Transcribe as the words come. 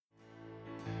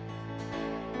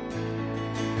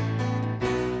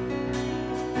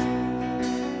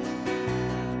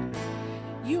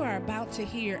about to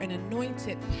hear an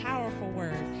anointed, powerful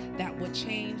word that will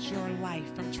change your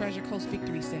life from Treasure Coast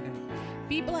Victory Center.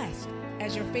 Be blessed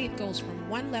as your faith goes from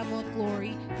one level of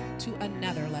glory to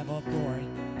another level of glory.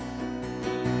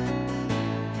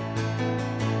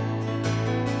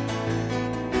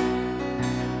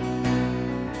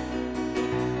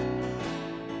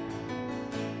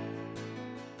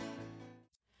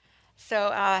 So,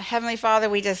 Heavenly Father,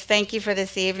 we just thank you for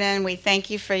this evening. We thank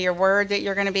you for your word that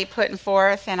you're going to be putting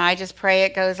forth. And I just pray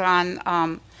it goes on,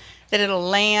 that it'll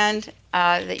land,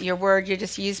 that your word, you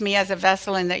just use me as a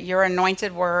vessel, and that your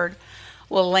anointed word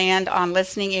will land on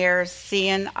listening ears,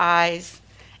 seeing eyes,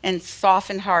 and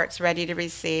softened hearts ready to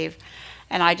receive.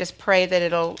 And I just pray that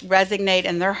it'll resonate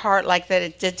in their heart like that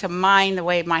it did to mine, the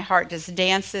way my heart just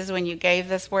dances when you gave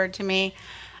this word to me.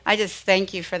 I just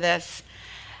thank you for this.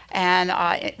 And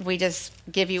we just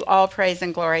give you all praise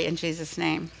and glory in Jesus'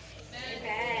 name.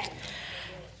 Amen.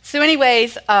 So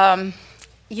anyways,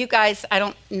 you guys, I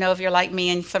don't know if you're like me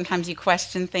and sometimes you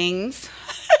question things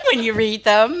when you read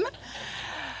them.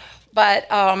 But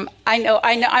I know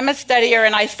I'm a studier,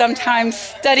 and I sometimes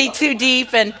study too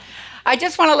deep. And I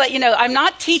just want to let you know, I'm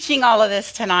not teaching all of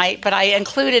this tonight, but I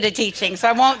included a teaching.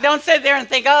 So don't sit there and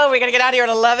think, oh, we're going to get out of here at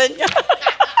 11.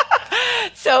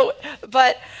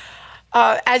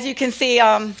 As you can see,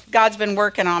 God's been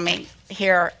working on me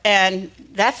here, and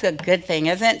that's a good thing,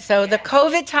 isn't it? So the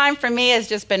COVID time for me has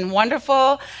just been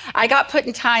wonderful. I got put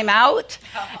in time out,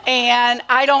 and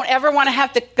I don't ever want to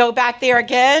have to go back there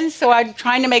again, so I'm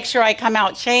trying to make sure I come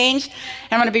out changed.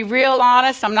 And I'm going to be real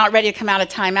honest, I'm not ready to come out of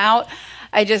time out.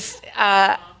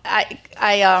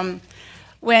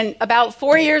 When about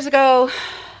 4 years ago,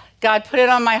 God put it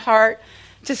on my heart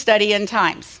to study end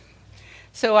times.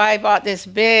 So I bought this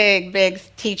big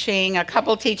teaching, a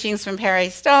couple teachings from Perry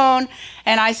Stone,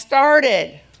 and I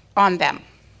started on them,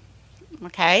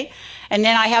 okay? And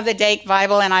then I have the Dake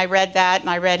Bible, and I read that, and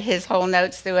I read his whole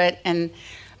notes through it.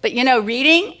 But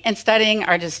reading and studying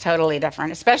are just totally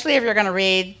different, especially if you're going to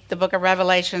read the book of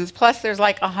Revelations. Plus, there's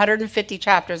like 150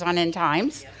 chapters on end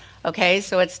times, okay?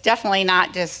 So it's definitely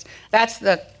not just, that's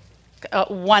the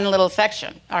one little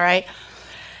section, all right?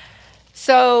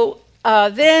 So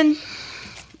then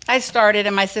I started,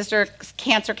 and my sister's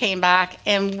cancer came back,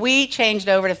 and we changed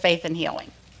over to faith and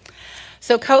healing.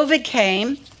 So COVID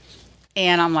came,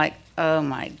 and I'm like, oh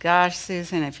my gosh,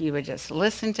 Susan, if you would just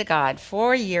listen to God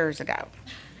 4 years ago,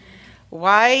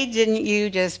 why didn't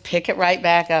you just pick it right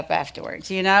back up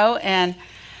afterwards, And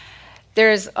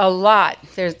there's a lot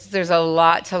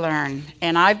to learn.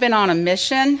 And I've been on a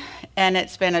mission, and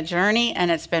it's been a journey, and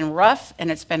it's been rough,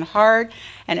 and it's been hard,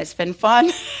 and it's been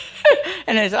fun,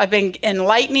 and I've been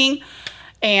enlightening,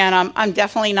 and I'm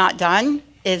definitely not done.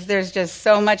 There's just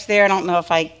so much there. I don't know if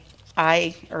I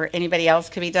or anybody else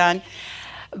could be done.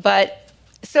 But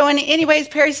so anyways,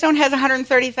 Perry Stone has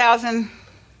 130,000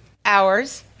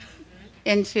 hours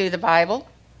into the Bible,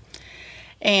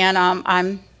 and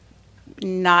I'm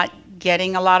not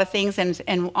getting a lot of things,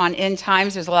 and on end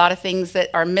times there's a lot of things that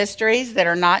are mysteries that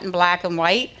are not in black and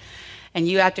white, and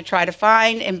you have to try to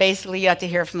find, and basically you have to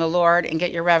hear from the Lord and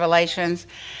get your revelations.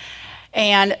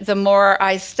 And the more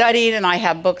I studied, and I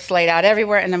have books laid out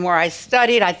everywhere, and the more I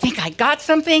studied, I think I got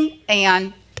something,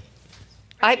 and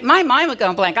my mind would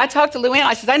go blank. I talked to Luann,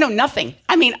 I said, I know nothing.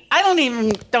 I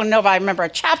don't know if I remember a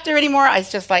chapter anymore. I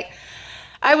was just like,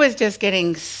 I was just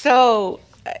getting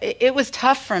it was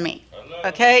tough for me.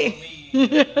 Okay.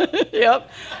 Yep.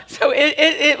 So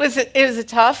it was a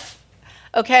tough.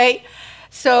 Okay.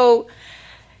 So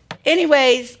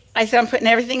anyways, I said, I'm putting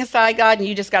everything aside, God, and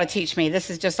you just got to teach me. This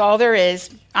is just all there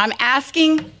is. I'm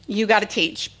asking, you got to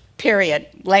teach, period.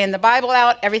 Laying the Bible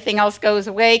out, everything else goes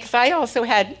away. Because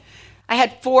I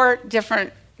had 4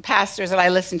 different pastors that I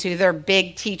listened to, their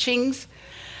big teachings.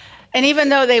 And even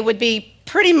though they would be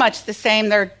pretty much the same,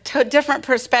 they're different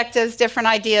perspectives, different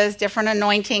ideas, different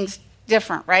anointings,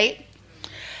 different, right?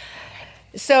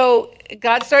 So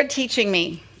God started teaching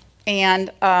me,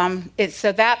 and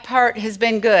so that part has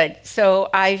been good. So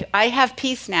I have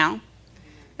peace now.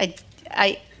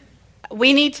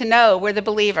 We need to know, we're the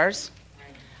believers,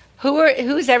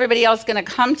 who's everybody else going to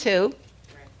come to,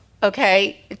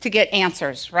 okay, to get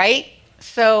answers, right?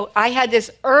 So I had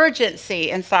this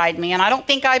urgency inside me, and I don't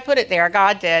think I put it there,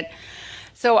 God did.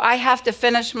 So I have to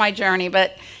finish my journey.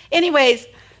 But anyways,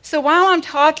 so while I'm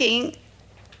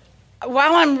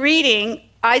reading,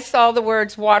 I saw the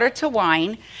words water to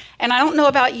wine. And I don't know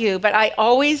about you, but I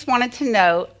always wanted to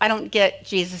know, I don't get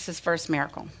Jesus' first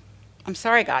miracle. I'm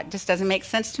sorry, God, it just doesn't make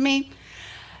sense to me.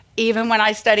 Even when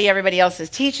I study everybody else's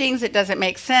teachings, it doesn't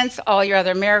make sense. All your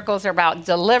other miracles are about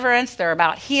deliverance. They're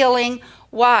about healing.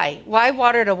 Why? Why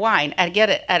water to wine? I get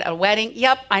it. At a wedding,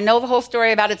 yep, I know the whole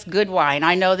story about it's good wine.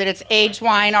 I know that it's aged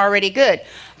wine already good.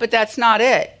 But that's not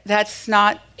it. That's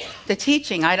not the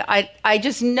teaching. I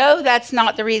just know that's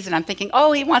not the reason. I'm thinking,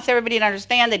 oh, he wants everybody to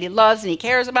understand that he loves and he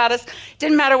cares about us.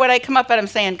 Didn't matter what I come up at, I'm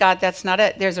saying, God, that's not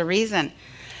it. There's a reason.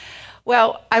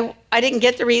 Well, I didn't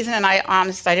get the reason, and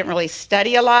I didn't really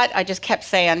study a lot. I just kept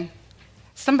saying,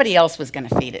 somebody else was going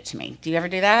to feed it to me. Do you ever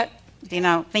do that?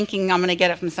 Thinking I'm going to get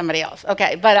it from somebody else.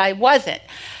 Okay, but I wasn't.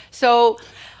 So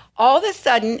all of a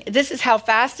sudden, this is how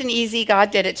fast and easy God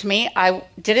did it to me. I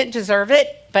didn't deserve it,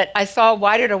 but I saw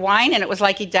Wider to Wine, and it was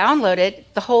like he downloaded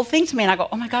the whole thing to me. And I go,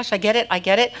 oh my gosh, I get it. I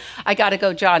got to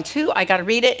go John 2. I got to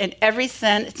read it. And every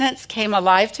sentence came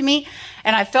alive to me.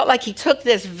 And I felt like he took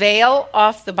this veil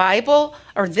off the Bible,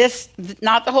 or this,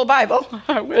 not the whole Bible,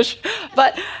 I wish,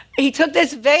 but he took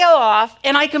this veil off,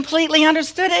 and I completely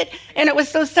understood it. And it was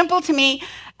so simple to me.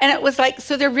 And it was like,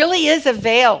 so there really is a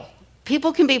veil.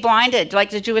 People can be blinded, like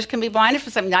the Jewish can be blinded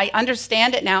for something. I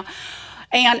understand it now.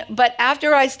 But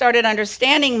after I started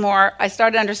understanding more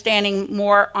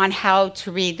on how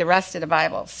to read the rest of the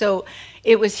Bible. So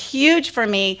it was huge for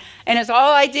me. And it's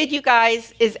all I did, you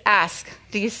guys, is ask.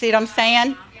 Do you see what I'm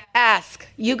saying? Ask.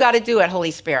 You got to do it,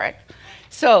 Holy Spirit.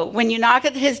 So when you knock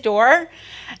at his door,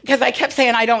 because I kept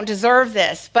saying I don't deserve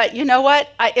this, but you know what?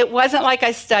 It wasn't like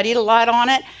I studied a lot on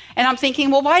it. And I'm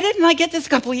thinking, well, why didn't I get this a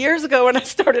couple of years ago when I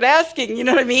started asking? You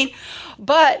know what I mean?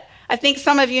 But I think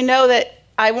some of you know that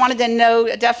I wanted to know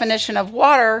a definition of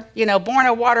water, born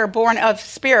of water, born of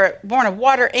spirit, born of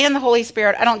water and the Holy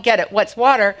Spirit. I don't get it. What's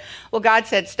water? Well, God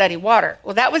said study water.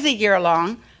 Well, that was a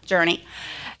year-long journey.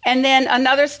 And then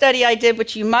another study I did,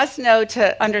 which you must know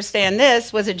to understand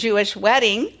this, was a Jewish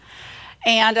wedding.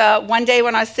 And one day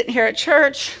when I was sitting here at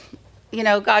church,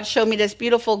 God showed me this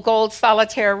beautiful gold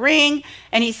solitaire ring,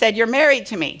 and he said, you're married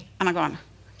to me. And I'm going,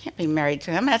 I can't be married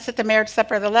to him. That's at the marriage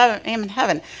supper of the Lamb in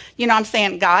heaven. I'm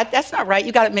saying, God, that's not right.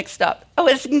 You got it mixed up. Oh,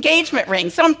 it's an engagement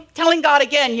ring. So I'm telling God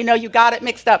again, you got it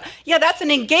mixed up. Yeah, that's an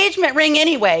engagement ring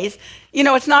anyways.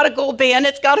 It's not a gold band.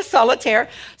 It's got a solitaire.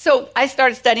 So I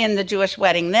started studying the Jewish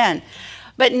wedding then.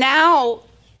 But now,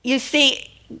 you see,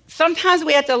 sometimes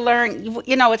we have to learn,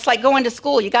 it's like going to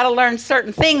school. You got to learn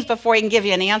certain things before he can give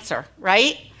you an answer,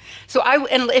 right? So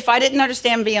if I didn't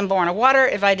understand being born of water,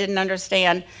 if I didn't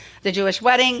understand the Jewish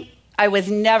wedding, I was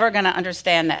never going to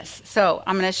understand this. So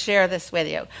I'm going to share this with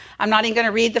you. I'm not even going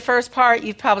to read the first part.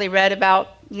 You've probably read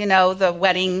about, the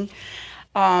wedding.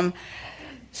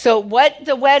 So what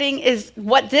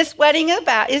this wedding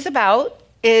is about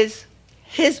is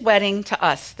his wedding to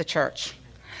us, the church.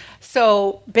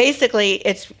 So basically,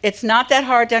 it's not that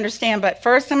hard to understand, but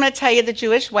first I'm going to tell you the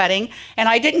Jewish wedding. And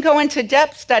I didn't go into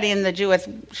depth studying the Jewish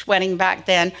wedding back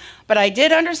then, but I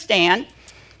did understand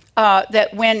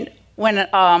that when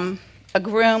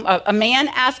a man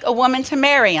asks a woman to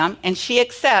marry him and she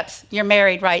accepts, you're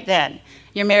married right then.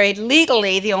 You're married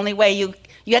legally. The only way you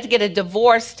have to get a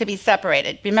divorce to be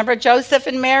separated. Remember Joseph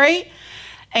and Mary?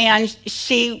 And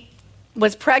she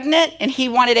was pregnant and he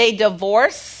wanted a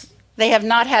divorce. They have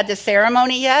not had the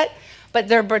ceremony yet, but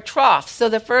they're betrothed. So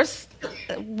the first,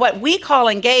 what we call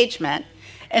engagement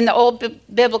in the old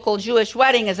biblical Jewish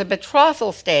wedding is a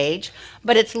betrothal stage,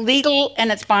 but it's legal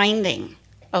and it's binding,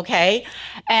 okay?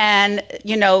 And,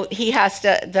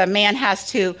 the man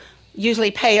has to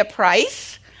usually pay a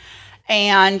price,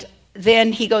 and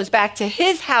then he goes back to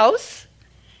his house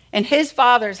and his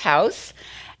father's house,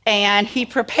 and he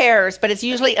prepares, but it's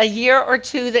usually a year or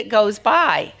two that goes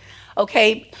by,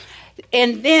 okay?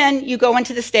 And then you go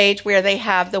into the stage where they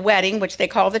have the wedding, which they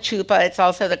call the chuppah. It's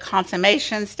also the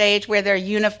consummation stage where they're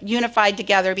unified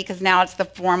together because now it's the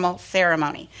formal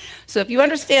ceremony. So if you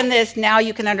understand this, now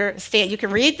you can understand. You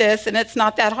can read this, and it's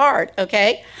not that hard,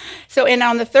 okay? So, and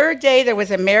on the third day, there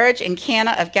was a marriage in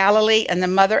Cana of Galilee, and the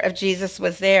mother of Jesus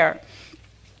was there.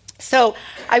 So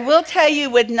I will tell you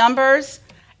with numbers,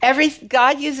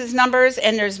 God uses numbers,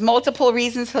 and there's multiple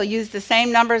reasons he'll use the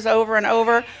same numbers over and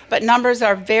over, but numbers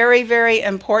are very, very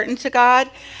important to God.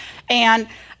 And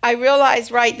I realized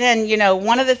right then,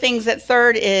 one of the things that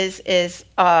third is first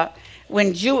I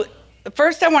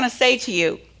want to say to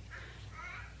you,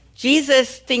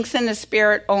 Jesus thinks in the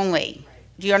Spirit only.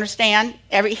 Do you understand?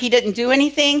 He didn't do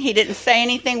anything. He didn't say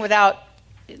anything without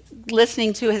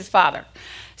listening to his Father.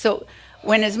 So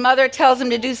when his mother tells him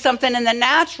to do something in the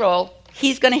natural,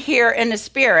 he's going to hear in the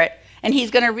Spirit, and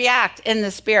he's going to react in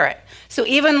the Spirit. So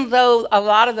even though a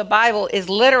lot of the Bible is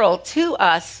literal to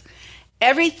us,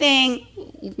 everything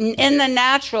in the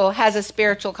natural has a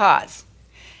spiritual cause.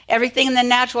 Everything in the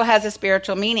natural has a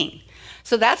spiritual meaning.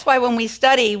 So that's why when we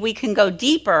study, we can go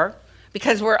deeper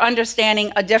because we're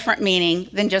understanding a different meaning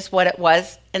than just what it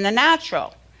was in the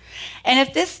natural. And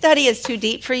if this study is too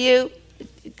deep for you,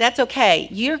 that's okay.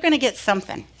 You're going to get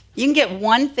something. You can get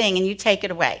one thing and you take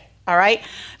it away, all right?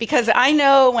 Because I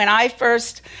know when I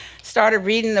first started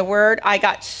reading the Word, I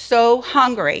got so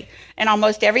hungry. And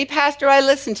almost every pastor I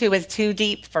listened to is too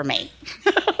deep for me.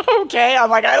 Okay? I'm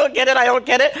like, I don't get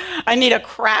it. I need a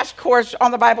crash course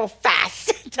on the Bible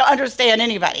fast to understand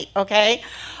anybody, okay?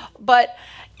 But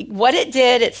what it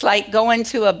did, it's like going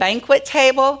to a banquet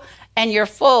table and you're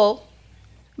full,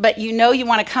 but you know you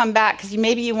want to come back because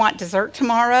maybe you want dessert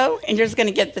tomorrow and you're just going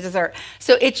to get the dessert.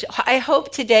 So I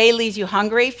hope today leaves you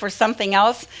hungry for something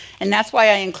else, and that's why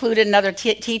I included another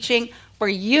teaching for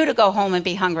you to go home and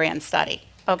be hungry and study.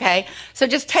 Okay? So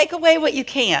just take away what you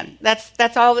can.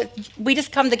 That's all. We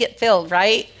just come to get filled,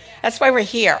 right? That's why we're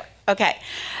here. Okay.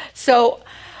 So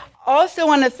also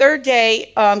on the third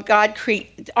day, God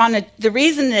created, the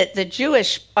reason that the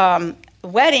Jewish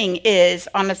wedding is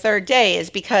on the third day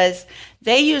is because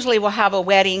they usually will have a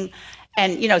wedding,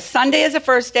 and Sunday is the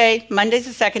first day, Monday's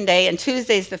the second day, and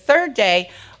Tuesday's the third day,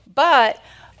 but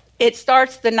it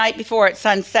starts the night before at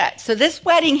sunset. So this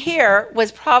wedding here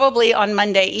was probably on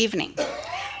Monday evening.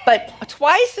 But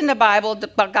twice in the Bible,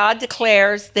 God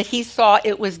declares that he saw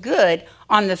it was good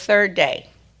on the third day.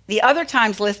 The other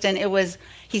times listed,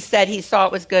 he said he saw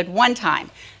it was good one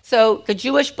time. So the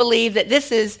Jewish believe that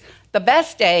this is the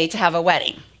best day to have a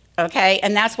wedding, okay?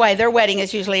 And that's why their wedding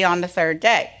is usually on the third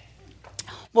day.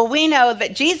 Well, we know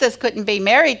that Jesus couldn't be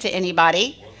married to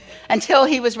anybody until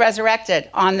he was resurrected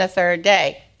on the third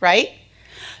day, right?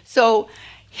 So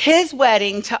his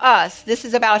wedding to us, this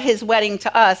is about his wedding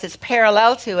to us, it's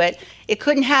parallel to it. It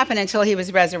couldn't happen until he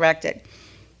was resurrected.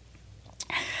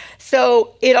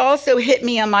 So it also hit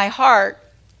me on my heart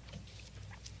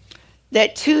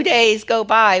that 2 days go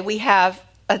by. We have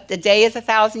the day is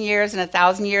 1,000 years, and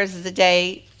 1,000 years is a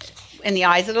day in the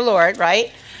eyes of the Lord,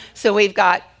 right? So we've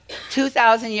got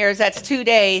 2,000 years, that's 2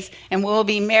 days, and we'll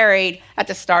be married at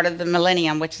the start of the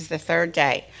millennium, which is the third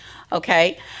day,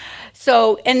 okay?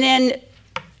 So, and then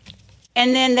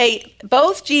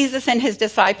both Jesus and his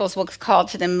disciples was called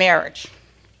to the marriage.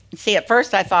 See, at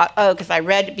first I thought, because I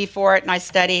read before it and I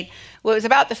studied. Well, it was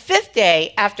about the 5th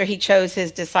day after he chose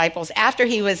his disciples, after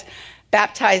he was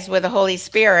baptized with the Holy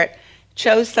Spirit,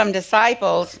 chose some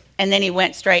disciples, and then he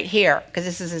went straight here, because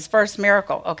this is his first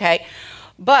miracle, okay?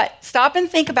 But stop and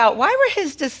think about, why were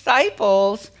his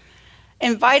disciples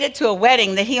invited to a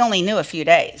wedding that he only knew a few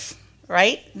days,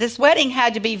 right? This wedding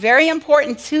had to be very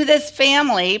important to this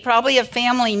family, probably a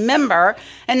family member,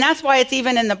 and that's why it's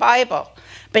even in the Bible.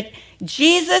 But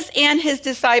Jesus and his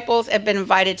disciples have been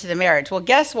invited to the marriage. Well,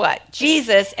 guess what?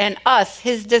 Jesus and us,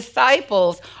 his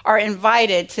disciples, are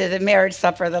invited to the marriage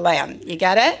supper of the Lamb. You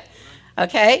get it?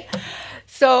 Okay?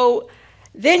 So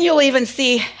then you'll even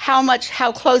see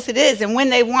how close it is. And when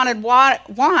they wanted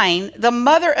wine, the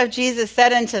mother of Jesus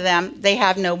said unto them, they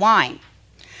have no wine.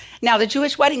 Now, the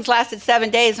Jewish weddings lasted 7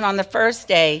 days, and on the first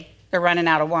day, they're running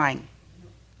out of wine.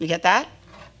 You get that?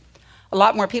 A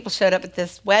lot more people showed up at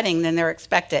this wedding than they're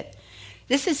expected.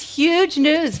 This is huge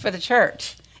news for the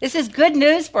church. This is good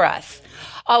news for us.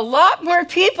 A lot more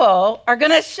people are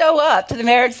going to show up to the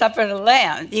marriage supper of the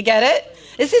Lamb. You get it?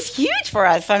 This is huge for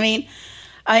us. I mean,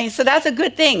 so that's a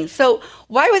good thing. So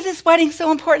why was this wedding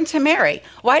so important to Mary?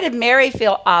 Why did Mary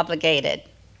feel obligated,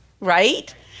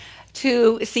 right?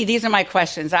 See, these are my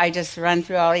questions. I just run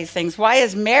through all these things. Why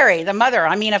is Mary, the mother?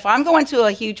 I mean, if I'm going to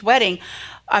a huge wedding,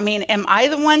 am I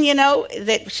the one,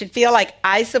 that should feel like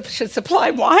I should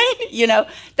supply wine?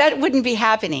 That wouldn't be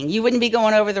happening. You wouldn't be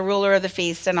going over the ruler of the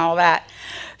feast and all that.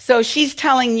 So she's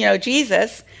telling,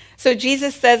 Jesus. So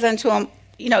Jesus says unto him,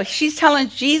 she's telling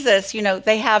Jesus,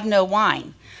 they have no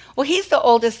wine. Well, he's the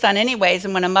oldest son anyways,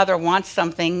 and when a mother wants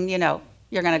something,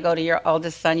 you're going to go to your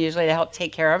oldest son usually to help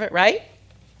take care of it, right?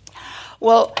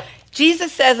 Well,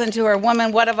 Jesus says unto her,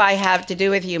 woman, what have I have to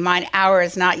do with you? Mine hour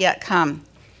is not yet come.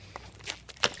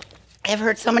 I've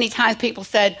heard so many times people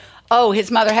said,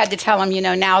 his mother had to tell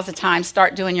him, now's the time,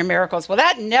 start doing your miracles. Well,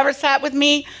 that never sat with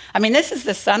me. This is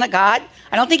the Son of God.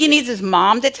 I don't think he needs his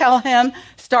mom to tell him,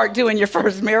 start doing your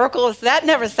first miracles. That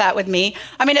never sat with me.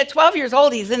 At 12 years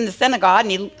old, he's in the synagogue,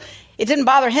 and it didn't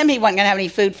bother him. He wasn't going to have any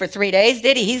food for 3 days,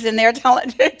 did he? He's in there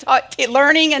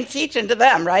learning and teaching to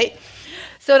them, right?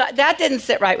 So that didn't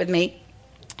sit right with me.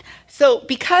 So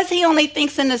because he only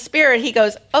thinks in the Spirit, he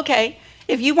goes, okay,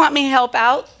 if you want me to help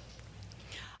out,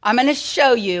 I'm going to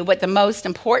show you what the most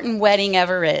important wedding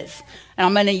ever is. And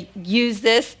I'm going to use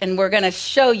this, and we're going to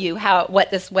show you what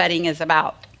this wedding is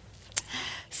about.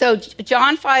 So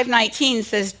John 5:19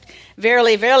 says,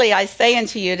 verily, verily, I say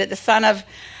unto you that the Son of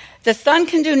The Son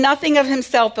can do nothing of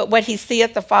himself but what he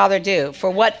seeth the Father do.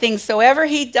 For what things soever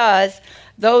he does,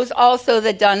 those also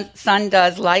the Son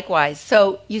does likewise.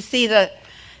 So you see,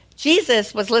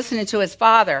 Jesus was listening to his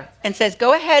Father and says,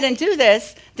 go ahead and do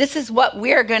this. This is what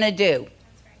we're going to do.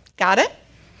 Got it?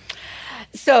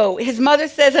 So his mother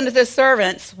says unto the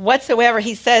servants, whatsoever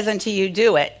he says unto you,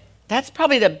 do it. That's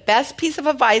probably the best piece of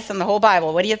advice in the whole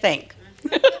Bible. What do you think?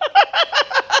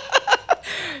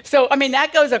 So,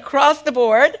 that goes across the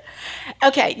board.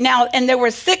 Okay, now, and there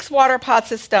were 6 water pots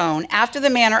of stone, after the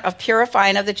manner of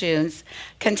purifying of the Jews,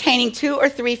 containing 2 or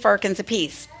 3 firkins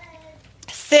apiece.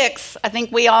 6, I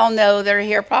think we all know that are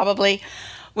here probably.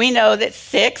 We know that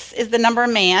 6 is the number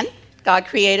of man. God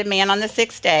created man on the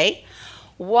 6th day.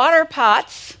 Water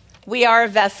pots, we are a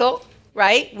vessel,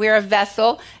 right? We're a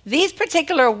vessel. These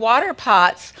particular water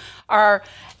pots are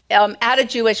at a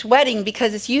Jewish wedding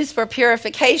because it's used for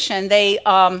purification. They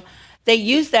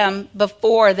use them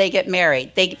before they get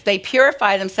married. They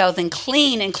purify themselves and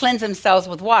cleanse themselves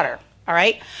with water, all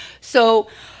right? So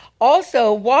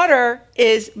also water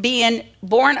is being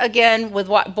born again with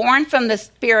what? Born from the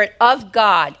Spirit of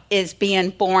God is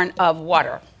being born of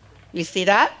water. You see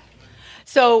that?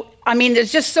 So,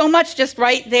 there's just so much just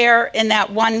right there in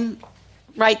that one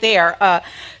right there.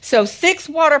 So 6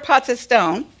 water pots of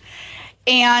stone.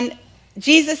 And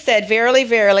Jesus said, verily,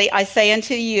 verily, I say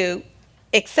unto you,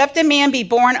 except a man be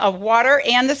born of water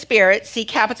and the Spirit, see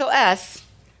capital S,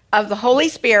 of the Holy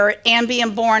Spirit and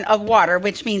being born of water,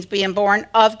 which means being born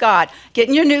of God.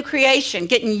 Getting your new creation,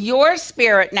 getting your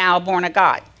spirit now born of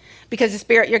God. Because the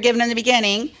spirit you're given in the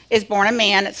beginning is born of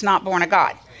man, it's not born of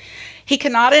God. He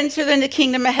cannot enter the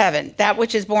kingdom of heaven. That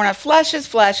which is born of flesh is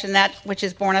flesh, and that which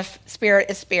is born of spirit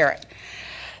is spirit.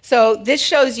 So this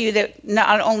shows you that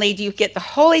not only do you get the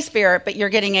Holy Spirit, but you're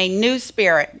getting a new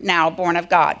spirit now born of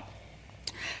God.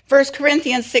 1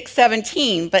 Corinthians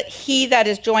 6:17, but he that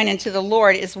is joined unto the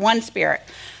Lord is one spirit.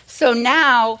 So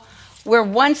now we're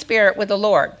one spirit with the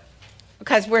Lord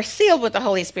because we're sealed with the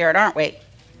Holy Spirit, aren't we?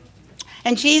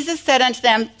 And Jesus said unto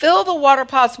them, fill the water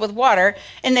pots with water,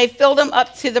 and they filled them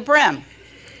up to the brim.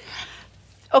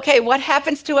 Okay, what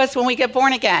happens to us when we get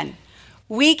born again?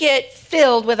 We get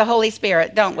filled with the Holy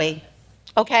Spirit, don't we?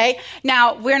 Okay?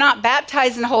 Now, we're not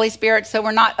baptized in the Holy Spirit, so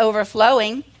we're not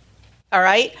overflowing, all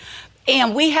right?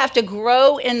 And we have to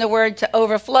grow in the word to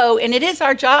overflow, and it is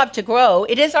our job to grow.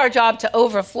 It is our job to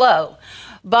overflow,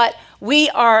 but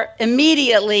we are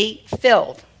immediately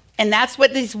filled. And that's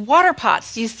what these water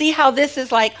pots, you see how this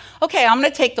is like, okay, I'm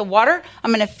going to take the water,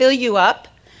 I'm going to fill you up,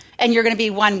 and you're going to be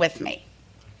one with me.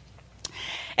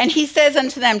 And he says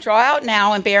unto them, draw out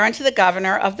now and bear unto the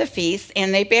governor of the feast,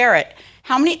 and they bear it.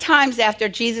 How many times after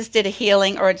Jesus did a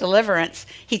healing or a deliverance,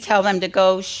 he tell them to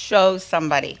go show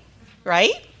somebody,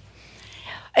 right?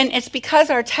 And it's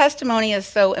because our testimony is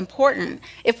so important.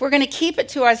 If we're going to keep it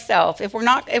to ourselves, if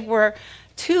we're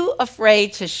too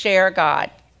afraid to share God,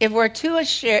 if we're too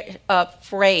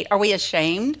afraid, are we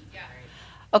ashamed? Yeah.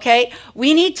 Okay?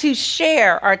 We need to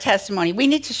share our testimony. We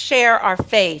need to share our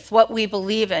faith, what we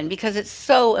believe in, because it's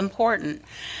so important.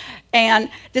 And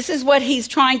this is what he's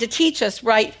trying to teach us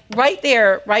right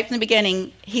there, right from the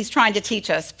beginning. He's trying to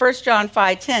teach us. 1 John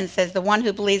 5:10 says, the one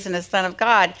who believes in the Son of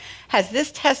God has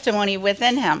this testimony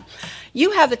within him.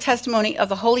 You have the testimony of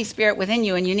the Holy Spirit within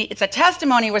you, and it's a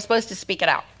testimony. We're supposed to speak it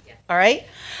out. Yeah. All right?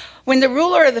 When the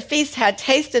ruler of the feast had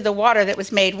tasted the water that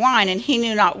was made wine, and he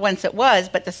knew not whence it was,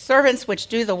 but the servants which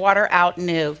drew the water out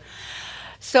knew.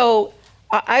 So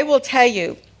I will tell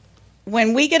you,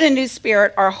 when we get a new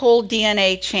spirit, our whole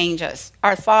DNA changes.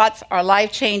 Our thoughts, our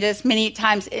life changes. Many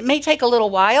times, it may take a little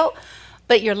while,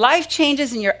 but your life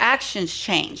changes and your actions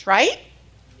change, right?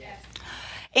 Yes.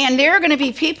 And there are going to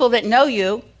be people that know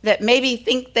you that maybe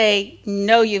think they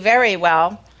know you very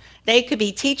well. They could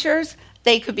be teachers.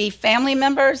 They could be family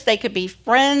members. They could be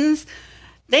friends.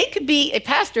 They could be a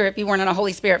pastor if you weren't in a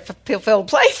Holy Spirit-filled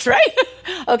place, right?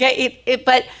 Okay,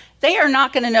 but they are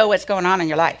not going to know what's going on in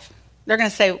your life. They're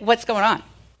going to say, what's going on,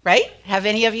 right? Have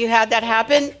any of you had that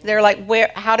happen? They're like,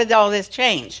 how did all this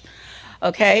change?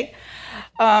 Okay.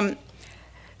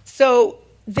 So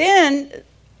then,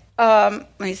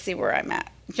 let me see where I'm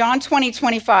at. John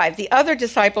 20:25. The other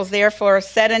disciples therefore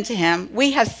said unto him,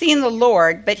 we have seen the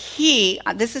Lord, but he,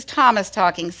 this is Thomas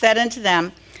talking, said unto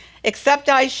them, except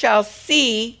I shall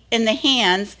see in the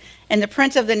hands and the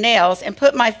print of the nails, and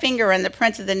put my finger in the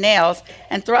print of the nails,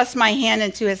 and thrust my hand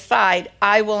into his side,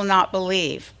 I will not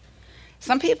believe.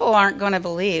 Some people aren't going to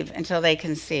believe until they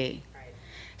can see.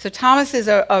 So Thomas is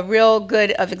a real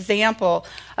good example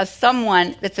of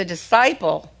someone that's a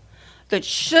disciple that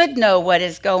should know what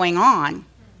is going on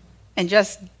and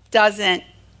just doesn't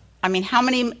I mean, how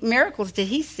many miracles did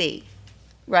he see,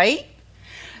 right?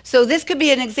 So this could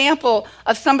be an example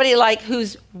of somebody like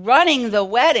who's running the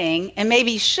wedding and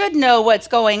maybe should know what's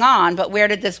going on, but where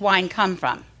did this wine come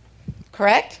from?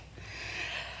 Correct?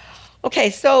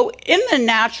 Okay, so in the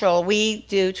natural, we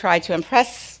do try to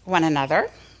impress one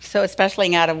another, so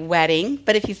especially at a wedding.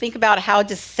 But if you think about how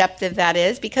deceptive that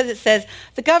is, because it says,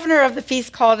 the governor of the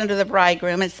feast called unto the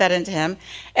bridegroom and said unto him,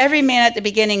 every man at the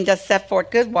beginning does set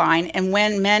forth good wine, and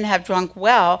when men have drunk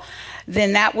well,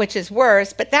 then that which is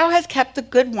worse, but thou hast kept the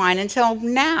good wine until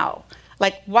now.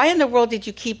 Like, why in the world did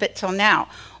you keep it till now?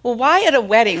 Well, why at a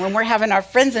wedding, when we're having our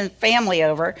friends and family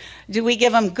over, do we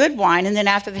give them good wine, and then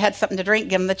after they had something to drink,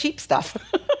 give them the cheap stuff?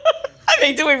 I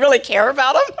mean, do we really care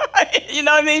about them? You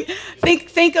know what I mean?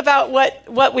 Think about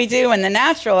what we do in the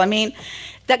natural. I mean,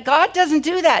 that God doesn't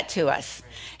do that to us.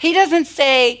 He doesn't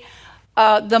say,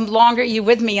 the longer you're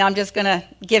with me, I'm just going to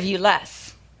give you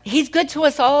less. He's good to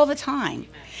us all the time.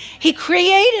 He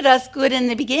created us good in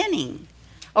the beginning.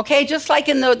 Okay, just like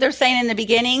they're saying in the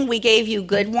beginning, we gave you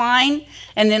good wine,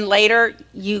 and then later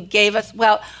you gave us,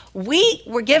 well, we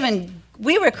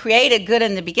were created good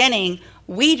in the beginning.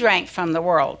 We drank from the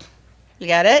world. You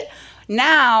get it?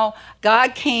 Now,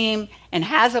 God came and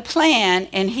has a plan,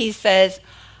 and he says,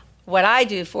 what I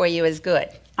do for you is good.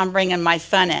 I'm bringing my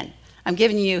son in. I'm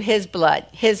giving you his blood,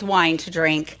 his wine to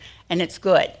drink, and it's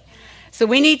good. So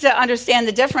we need to understand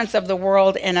the difference of the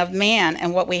world and of man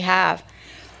and what we have.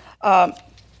 1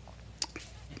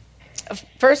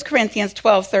 Corinthians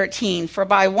 12:13, for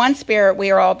by one Spirit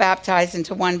we are all baptized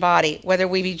into one body, whether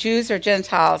we be Jews or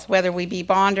Gentiles, whether we be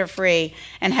bond or free,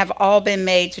 and have all been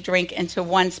made to drink into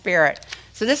one Spirit.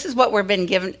 So this is what we've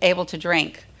been able to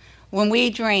drink. When we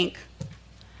drink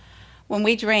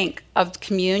of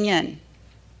communion,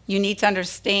 you need to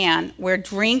understand we're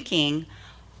drinking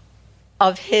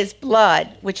of his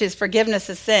blood, which is forgiveness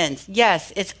of sins.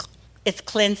 Yes, it's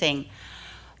cleansing.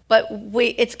 But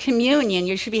it's communion.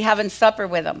 You should be having supper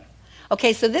with them.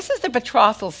 Okay, so this is the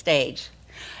betrothal stage.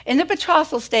 In the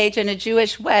betrothal stage in a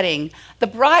Jewish wedding, the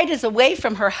bride is away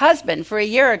from her husband for a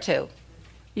year or two.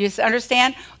 You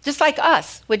understand? Just like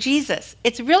us with Jesus.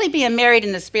 It's really being married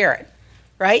in the spirit,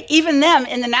 right? Even them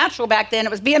in the natural back then, it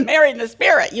was being married in the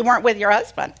spirit. You weren't with your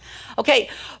husband. Okay,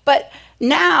 but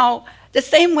now, the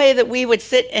same way that we would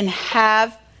sit and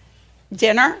have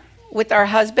dinner with our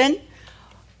husband,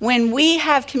 when we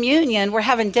have communion, we're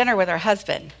having dinner with our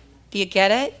husband. Do you get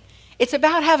it? It's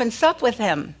about having sup with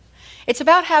him. It's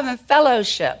about having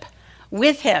fellowship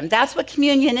with him. That's what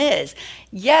communion is.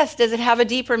 Yes, does it have a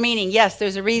deeper meaning? Yes,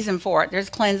 there's a reason for it. There's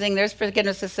cleansing, there's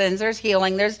forgiveness of sins, there's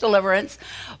healing, there's deliverance.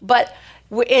 But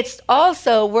it's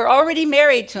also, we're already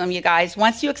married to him, you guys.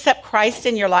 Once you accept Christ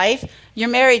in your life, you're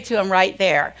married to him right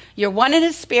there. You're one in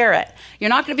his spirit. You're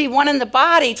not going to be one in the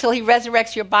body till he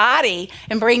resurrects your body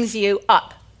and brings you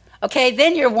up. Okay,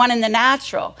 then you're one in the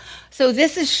natural. So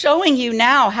this is showing you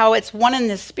now how it's one in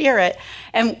the spirit.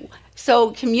 And so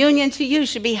communion to you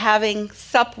should be having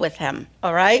sup with him,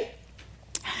 all right?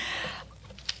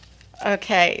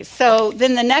 Okay, so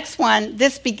then the next one,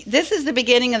 this is the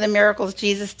beginning of the miracles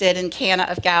Jesus did in Cana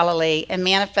of Galilee and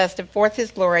manifested forth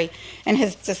his glory, and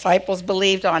his disciples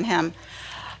believed on him.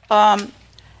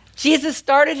 Jesus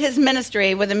started his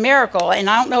ministry with a miracle, and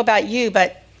I don't know about you,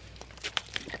 but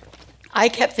I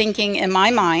kept thinking in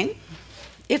my mind,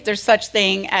 if there's such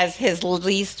thing as his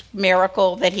least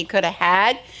miracle that he could have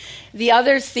had, the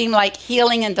others seemed like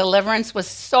healing and deliverance was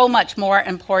so much more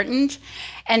important.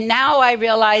 And now I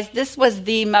realize this was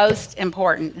the most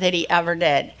important that he ever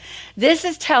did. This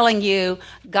is telling you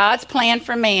God's plan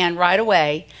for man right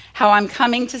away, how I'm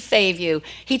coming to save you.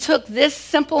 He took this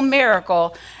simple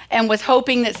miracle and was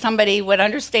hoping that somebody would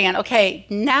understand, okay,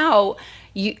 now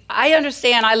I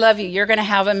understand, I love you. You're going to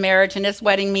have a marriage, and this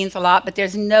wedding means a lot, but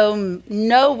there's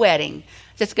no wedding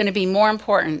that's going to be more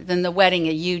important than the wedding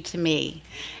of you to me.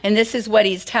 And this is what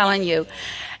he's telling you.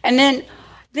 And then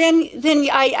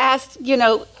I asked,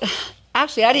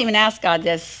 actually, I didn't even ask God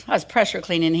this. I was pressure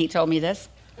cleaning, and he told me this.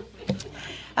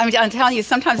 I'm telling you,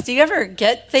 sometimes, do you ever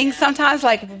get things sometimes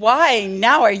like, why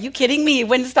now? Are you kidding me? You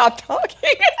wouldn't stop talking.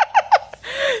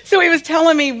 So he was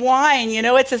telling me wine,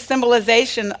 it's a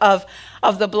symbolization of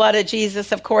the blood of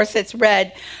Jesus. Of course, it's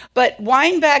red. But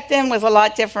wine back then was a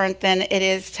lot different than it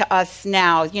is to us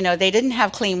now. They didn't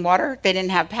have clean water. They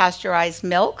didn't have pasteurized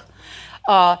milk.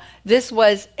 This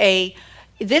was a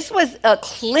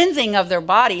cleansing of their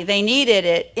body. They needed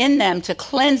it in them to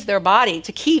cleanse their body,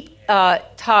 to keep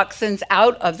toxins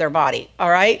out of their body, all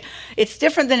right? It's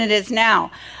different than it is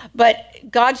now. But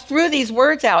God threw these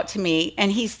words out to me, and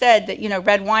he said that,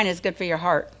 red wine is good for your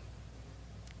heart,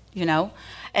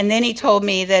 And then he told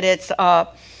me that it's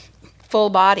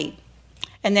full-bodied.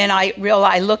 And then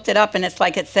I looked it up, and it's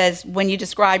like it says, when you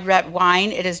describe red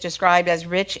wine, it is described as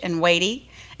rich and weighty.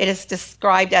 It is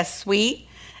described as sweet,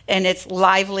 and it's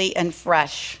lively and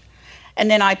fresh. And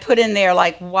then I put in there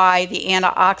like why the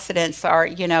antioxidants are,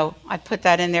 I put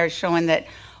that in there showing that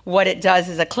what it does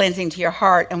is a cleansing to your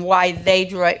heart, and why they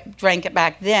drank it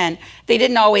back then. They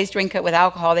didn't always drink it with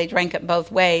alcohol. They drank it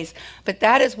both ways. But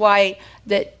that is why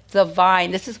the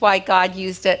vine, this is why God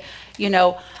used it,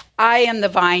 I am the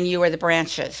vine, you are the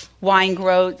branches.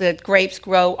 The grapes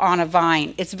grow on a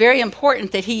vine. It's very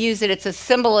important that he used it. It's a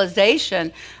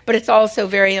symbolization, but it's also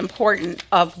very important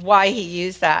of why he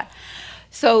used that.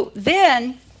 So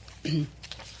then,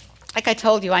 like I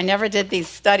told you, I never did these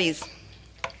studies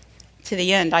to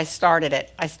the end. I started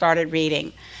it. I started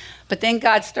reading. But then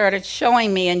God started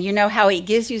showing me, and you know how he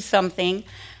gives you something,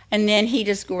 and then he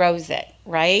just grows it,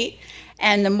 right?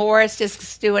 And the more it's just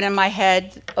stewing in my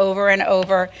head over and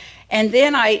over. And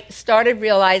then I started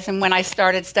realizing when I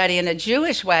started studying a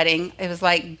Jewish wedding, it was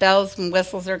like bells and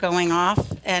whistles are going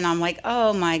off. And I'm like,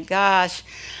 oh my gosh.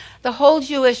 The whole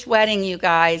Jewish wedding, you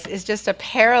guys, is just a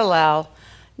parallel,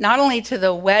 not only to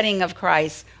the wedding of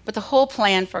Christ, but the whole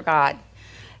plan for God.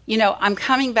 I'm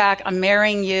coming back, I'm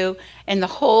marrying you, and the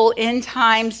whole end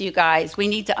times, you guys, we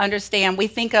need to understand, we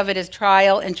think of it as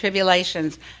trial and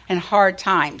tribulations and hard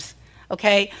times.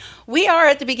 Okay, we are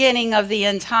at the beginning of the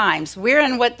end times. We're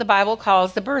in what the Bible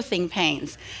calls the birthing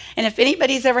pains. And if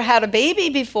anybody's ever had a baby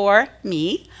before,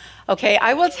 me, okay,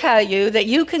 I will tell you that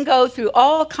you can go through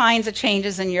all kinds of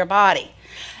changes in your body.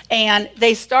 And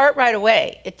they start right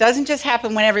away. It doesn't just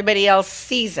happen when everybody else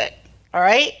sees it, all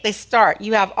right? They start.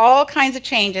 You have all kinds of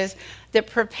changes that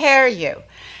prepare you.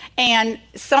 And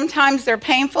sometimes they're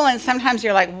painful, and sometimes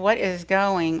you're like, what is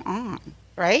going on,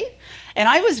 right? And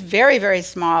I was very, very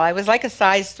small. I was like a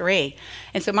size 3.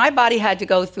 And so my body had to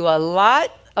go through a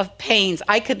lot of pains.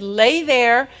 I could lay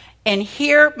there and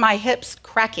hear my hips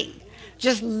cracking,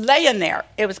 just laying there.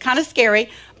 It was kind of scary,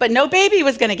 but no baby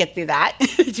was going to get through that.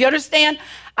 Do you understand?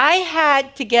 I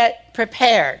had to get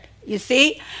prepared, you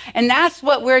see? And that's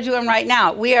what we're doing right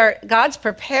now. God's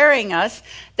preparing us.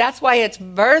 That's why it's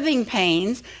birthing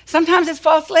pains. Sometimes it's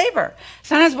false labor.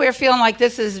 Sometimes we're feeling like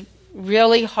this is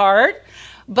really hard,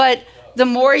 but the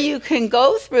more you can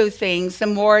go through things, the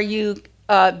more you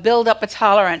build up a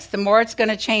tolerance, the more it's going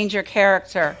to change your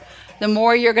character, the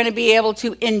more you're going to be able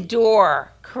to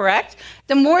endure, correct?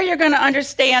 The more you're going to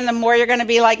understand, the more you're going to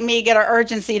be like me, get an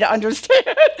urgency to understand.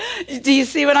 Do you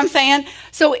see what I'm saying?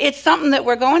 So it's something that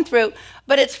we're going through,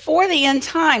 but it's for the end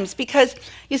times because,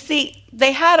 you see,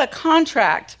 they had a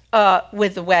contract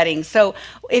with the wedding. So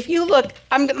if you look,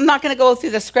 I'm not going to go through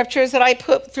the scriptures that I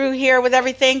put through here with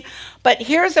everything, but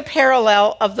here's a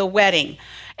parallel of the wedding.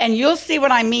 And you'll see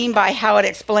what I mean by how it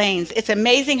explains. It's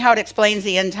amazing how it explains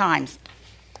the end times.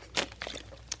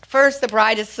 First, the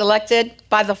bride is selected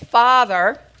by the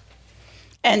Father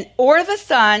or the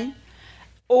Son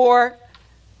or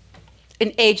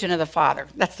an agent of the Father.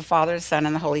 That's the Father, the Son,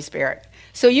 and the Holy Spirit.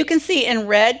 So you can see in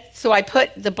red, so I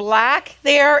put the black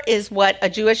there is what a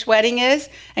Jewish wedding is,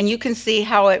 and you can see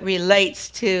how it relates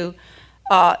to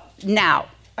now,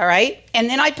 all right? And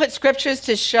then I put scriptures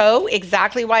to show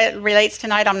exactly why it relates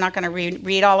tonight. I'm not going to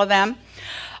read all of them.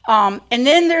 And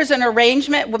then there's an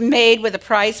arrangement made with a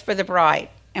price for the bride,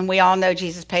 and we all know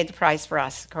Jesus paid the price for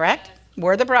us, correct?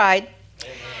 We're the bride.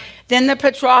 Amen. Then the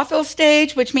betrothal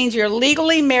stage, which means you're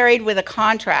legally married with a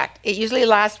contract. It usually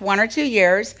lasts 1 or 2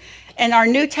 years. And our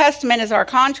New Testament is our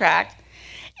contract,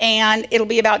 and it'll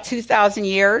be about 2,000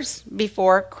 years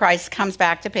before Christ comes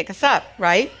back to pick us up,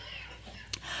 right?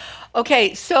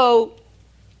 Okay, so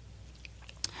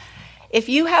if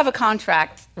you have a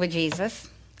contract with Jesus,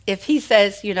 if he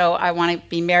says, I want to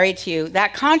be married to you,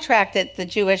 that contract that the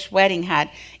Jewish wedding had,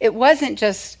 it wasn't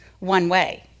just one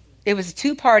way. It was a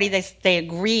two-party. They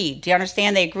agreed. Do you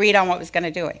understand? They agreed on what was going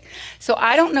to do it. So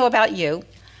I don't know about you,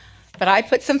 but I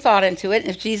put some thought into it.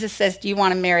 If Jesus says, do you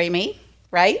want to marry me,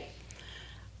 right?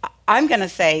 I'm going to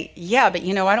say, yeah, but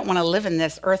I don't want to live in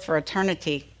this earth for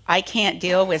eternity. I can't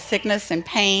deal with sickness and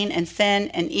pain and sin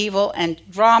and evil and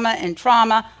drama and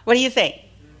trauma. What do you think?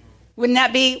 Wouldn't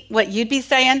that be what you'd be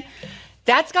saying?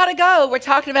 That's got to go. We're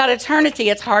talking about eternity.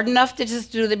 It's hard enough to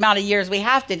just do the amount of years we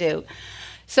have to do.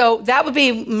 So that would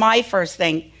be my first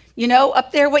thing.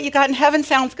 Up there, what you got in heaven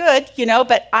sounds good,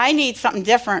 but I need something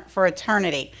different for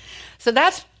eternity. So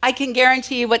I can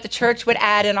guarantee you what the church would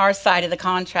add in our side of the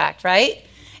contract, right?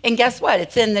 And guess what?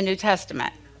 It's in the New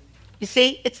Testament. You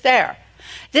see, it's there.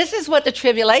 This is what the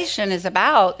tribulation is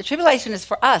about. The tribulation is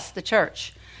for us, the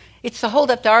church. It's to hold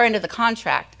up to our end of the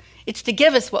contract. It's to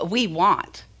give us what we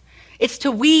want. It's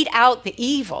to weed out the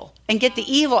evil and get the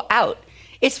evil out.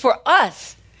 It's for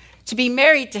us to be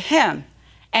married to him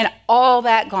and all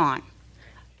that gone.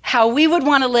 How we would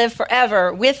want to live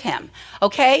forever with him.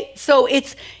 Okay? So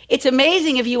it's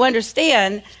amazing if you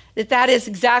understand that that is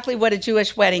exactly what a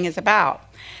Jewish wedding is about.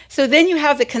 So then you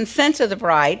have the consent of the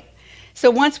bride. So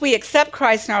once we accept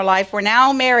Christ in our life, we're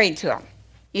now married to him.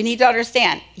 You need to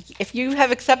understand, if you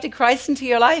have accepted Christ into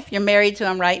your life, you're married to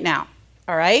him right now.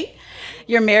 All right?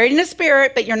 You're married in the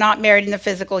spirit, but you're not married in the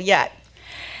physical yet.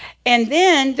 And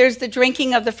then there's the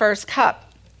drinking of the first cup.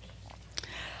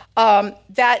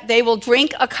 That they will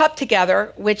drink a cup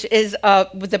together, which is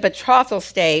the betrothal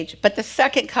stage, but the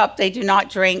second cup they do not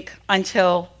drink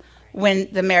until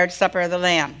when the marriage supper of the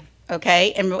Lamb.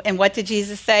 Okay? And what did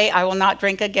Jesus say? I will not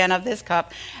drink again of this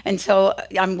cup until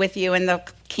I'm with you in the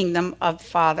kingdom of the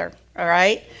Father. All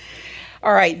right?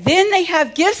 All right. Then they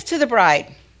have gifts to the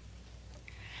bride.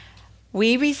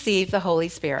 We receive the Holy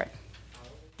Spirit.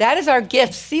 That is our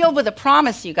gift, sealed with a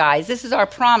promise, you guys. This is our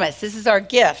promise. This is our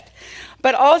gift.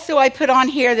 But also I put on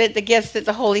here that the gifts that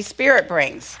the Holy Spirit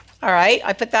brings. All right?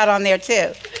 I put that on there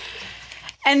too.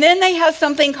 And then they have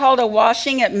something called a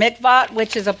washing at mikvah,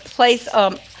 which is a place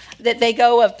that they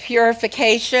go of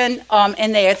purification,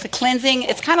 and it's a cleansing.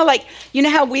 It's kind of like, you know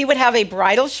how we would have a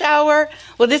bridal shower?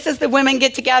 Well, this is the women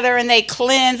get together and they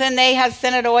cleanse, and they have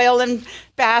scented oil and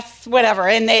baths, whatever.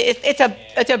 And it's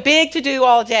a big to do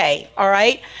all day, all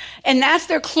right? And that's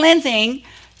their cleansing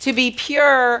to be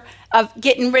pure, of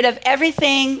getting rid of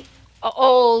everything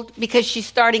old because she's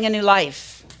starting a new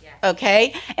life,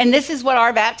 okay? And this is what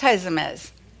our baptism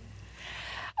is.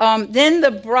 Then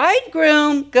the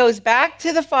bridegroom goes back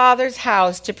to the father's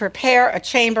house to prepare a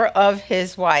chamber of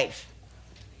his wife.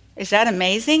 Is that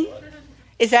amazing?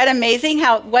 Is that amazing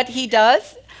what he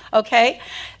does? Okay.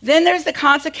 Then there's the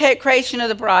consecration of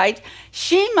the bride.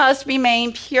 She must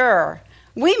remain pure.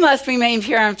 We must remain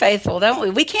pure and faithful, don't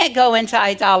we? We can't go into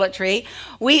idolatry.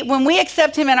 When we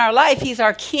accept him in our life, he's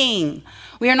our king.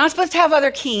 We are not supposed to have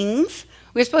other kings.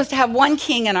 We're supposed to have one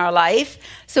king in our life,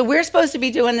 so we're supposed to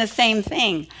be doing the same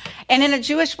thing. And in a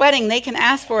Jewish wedding, they can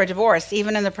ask for a divorce,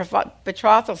 even in the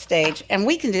betrothal stage, and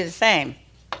we can do the same.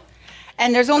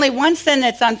 And there's only one sin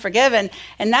that's unforgiven,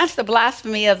 and that's the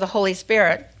blasphemy of the Holy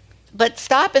Spirit. But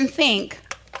stop and think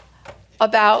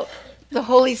about the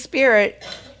Holy Spirit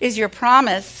is your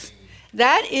promise.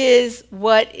 That is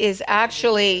what is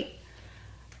actually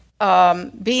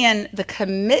being the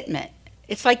commitment.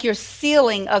 It's like your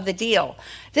sealing of the deal.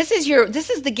 This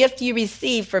is the gift you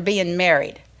receive for being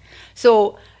married.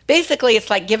 So basically, it's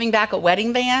like giving back a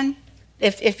wedding band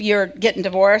if you're getting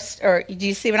divorced, or do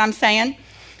you see what I'm saying?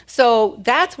 So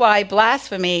that's why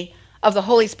blasphemy of the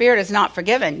Holy Spirit is not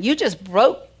forgiven. You just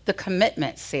broke the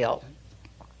commitment seal.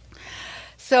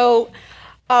 So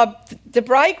the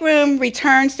bridegroom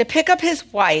returns to pick up his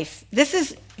wife. This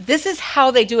is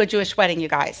how they do a Jewish wedding, you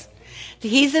guys.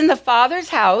 He's in the father's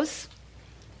house.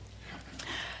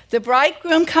 The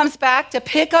bridegroom comes back to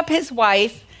pick up his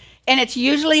wife, and it's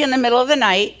usually in the middle of the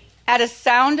night at a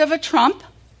sound of a trump.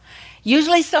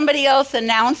 Usually somebody else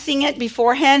announcing it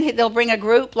beforehand. They'll bring a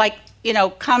group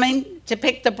coming to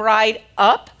pick the bride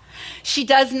up. She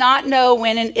does not know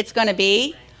when it's going to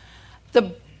be.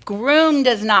 The groom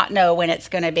does not know when it's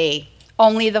going to be.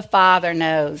 Only the father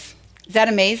knows. Is that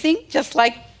amazing? Just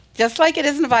like it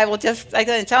is in the Bible, just like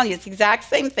I'm telling you, it's the exact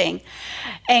same thing.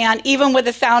 And even with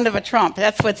the sound of a trump,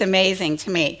 that's what's amazing to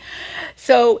me.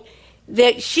 So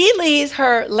that she leaves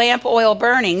her lamp oil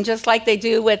burning, just like they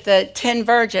do with the 10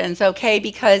 virgins, okay?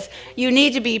 Because you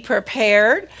need to be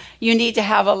prepared. You need to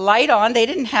have a light on. They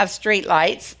didn't have street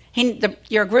lights.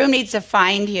 Your groom needs to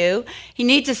find you. He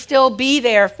needs to still be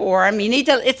there for him.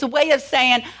 It's a way of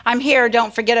saying, I'm here,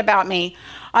 don't forget about me.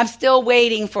 I'm still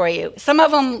waiting for you. Some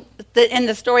of them, in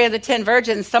the story of the 10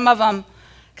 virgins, some of them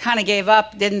kind of gave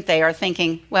up, didn't they? Or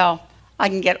thinking, well, I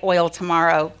can get oil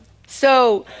tomorrow.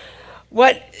 So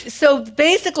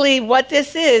basically what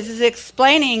this is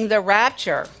explaining the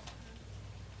rapture.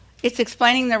 It's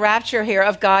explaining the rapture here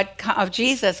of God, of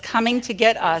Jesus coming to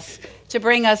get us, to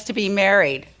bring us to be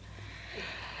married.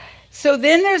 So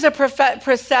then there's a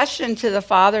procession to the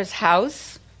Father's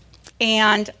house.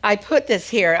 And I put this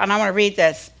here, and I want to read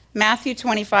this. Matthew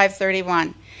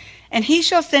 25:31. And he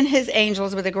shall send his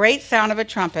angels with a great sound of a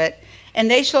trumpet,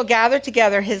 and they shall gather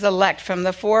together his elect from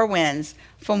the four winds,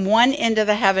 from one end of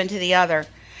the heaven to the other.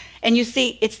 And you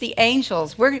see, it's the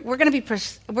angels. We're going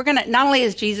to not only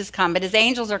has Jesus come, but his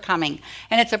angels are coming,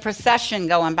 and it's a procession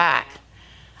going back.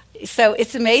 So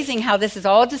it's amazing how this is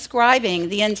all describing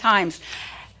the end times.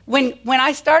 When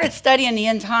I started studying the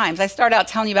end times, I started out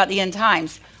telling you about the end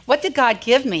times. What did God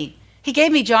give me? He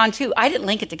gave me John too. I didn't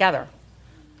link it together.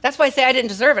 That's why I say I didn't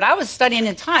deserve it. I was studying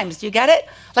in times. Do you get it?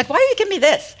 Like, why do you give me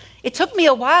this? It took me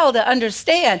a while to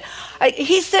understand.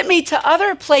 He sent me to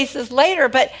other places later,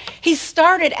 but he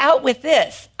started out with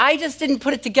this. I just didn't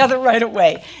put it together right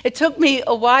away. It took me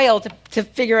a while to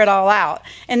figure it all out.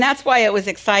 And that's why it was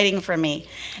exciting for me.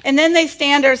 And then they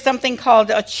stand under something called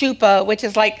a chuppah, which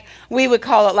is like, we would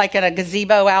call it like in a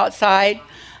gazebo outside.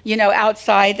 You know,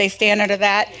 outside, they stand under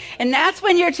that. And that's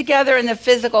when you're together in the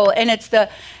physical, and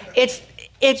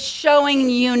it's showing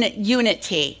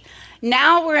unity.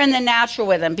 Now we're in the natural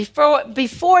with him.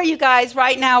 Before you guys,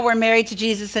 right now we're married to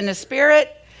Jesus in the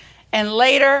spirit, and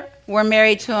later we're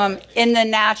married to him in the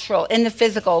natural, in the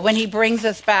physical. When he brings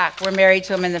us back, we're married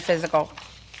to him in the physical.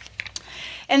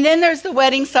 And then there's the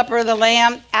wedding supper of the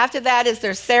Lamb. After that is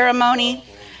their ceremony,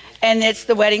 and it's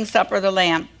the wedding supper of the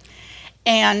Lamb.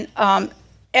 And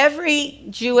every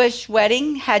Jewish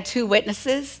wedding had 2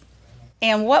 witnesses.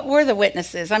 And what were the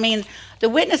witnesses? I mean, the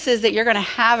witnesses that you're going to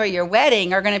have at your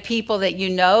wedding are going to be people that you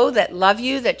know, that love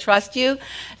you, that trust you,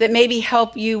 that maybe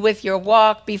help you with your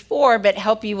walk before, but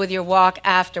help you with your walk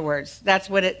afterwards. That's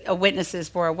what a witness is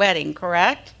for a wedding,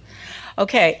 correct?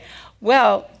 Okay,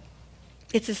 well,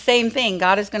 it's the same thing.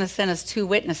 God is going to send us 2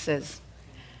 witnesses.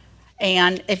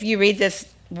 And if you read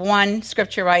this one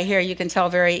scripture right here, you can tell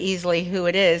very easily who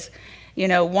it is. You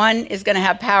know, one is going to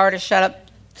have power to shut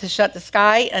the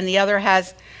sky, and the other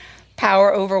has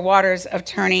power over waters of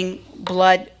turning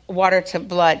water to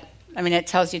blood. I mean, it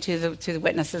tells you who the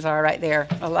witnesses are right there,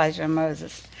 Elijah and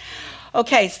Moses.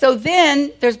 Okay, so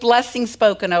then there's blessing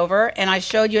spoken over, and I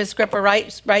showed you a scripture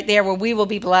right there where we will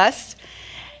be blessed.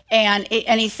 And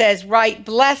he says, right,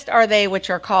 blessed are they which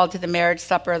are called to the marriage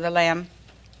supper of the Lamb.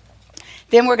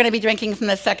 Then we're going to be drinking from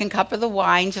the second cup of the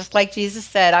wine, just like Jesus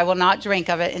said, I will not drink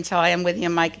of it until I am with you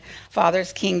in my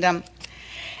Father's kingdom.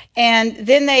 And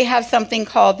then they have something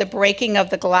called the breaking of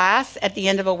the glass. At the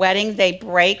end of a wedding, they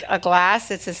break a glass.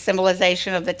 It's a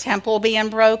symbolization of the temple being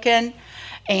broken.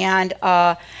 And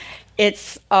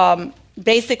it's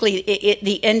basically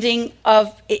the ending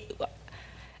of it.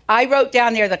 I wrote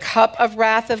down there the cup of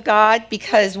wrath of God,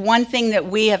 because one thing that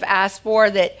we have asked for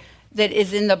that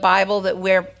is in the Bible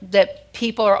that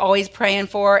people are always praying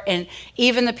for, and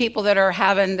even the people that are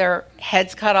having their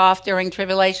heads cut off during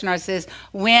tribulation are says,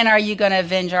 when are you going to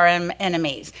avenge our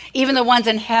enemies? Even the ones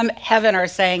in heaven are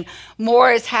saying,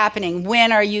 more is happening.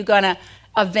 When are you going to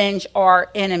avenge our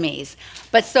enemies?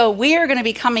 But so we are going to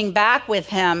be coming back with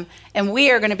him, and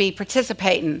we are going to be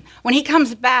participating. When he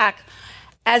comes back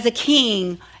as a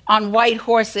king on white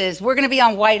horses, we're going to be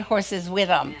on white horses with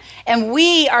him. And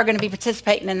we are going to be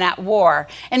participating in that war.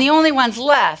 And the only ones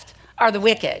left are the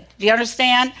wicked. Do you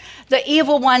understand? The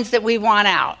evil ones that we want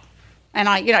out. And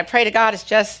I pray to God it's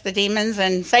just the demons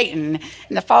and Satan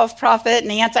and the false prophet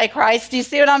and the Antichrist. Do you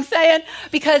see what I'm saying?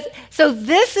 So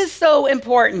this is so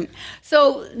important.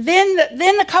 So then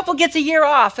the couple gets a year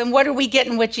off, and what are we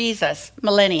getting with Jesus?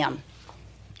 Millennium.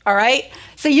 All right?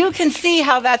 So you can see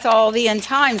how that's all the end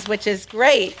times, which is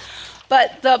great.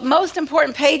 But the most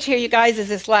important page here, you guys, is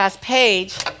this last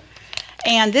page.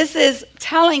 And this is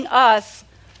telling us,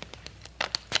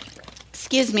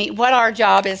 what our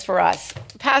job is for us.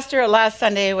 Pastor last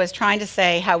Sunday was trying to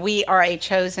say how we are a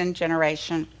chosen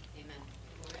generation. Amen.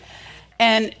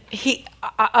 And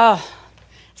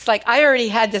it's like I already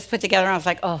had this put together, and I was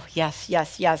like, oh, yes,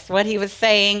 yes, yes. What he was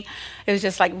saying, it was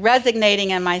just like resonating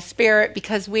in my spirit,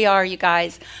 because we are, you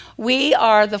guys, we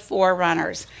are the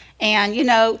forerunners. And,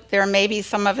 there may be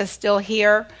some of us still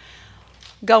here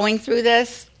going through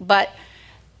this, but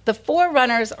the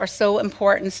forerunners are so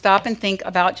important. Stop and think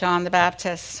about John the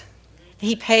Baptist.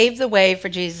 He paved the way for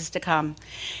Jesus to come.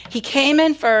 He came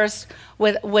in first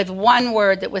with one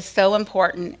word that was so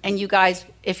important. And you guys,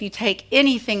 if you take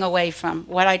anything away from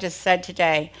what I just said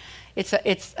today, it's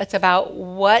about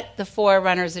what the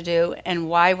forerunners do and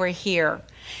why we're here.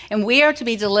 And we are to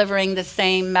be delivering the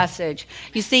same message.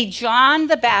 You see, John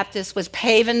the Baptist was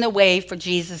paving the way for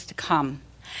Jesus to come.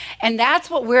 And that's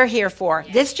what we're here for.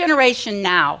 This generation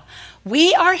now,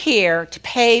 we are here to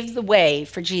pave the way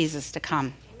for Jesus to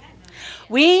come.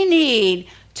 We need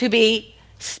to be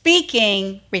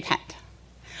speaking, repent.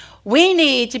 We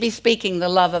need to be speaking the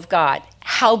love of God,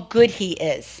 how good he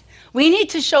is. We need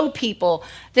to show people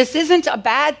this isn't a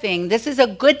bad thing. This is a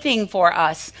good thing for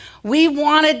us. We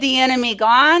wanted the enemy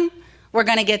gone. We're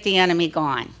going to get the enemy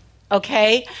gone.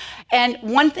 Okay? And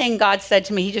one thing God said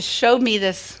to me, he just showed me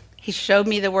this. He showed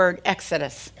me the word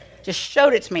Exodus. Just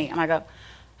showed it to me. And I go,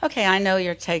 okay, I know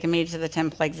you're taking me to the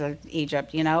 10 plagues of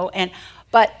Egypt,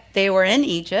 But they were in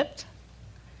Egypt,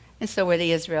 and so were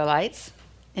the Israelites.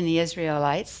 And the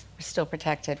Israelites were still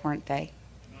protected, weren't they?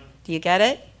 Do you get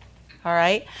it? All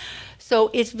right. So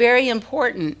it's very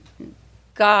important.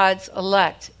 God's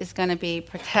elect is going to be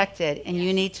protected, and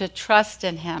you need to trust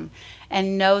in him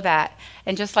and know that.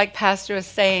 And just like Pastor was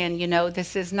saying,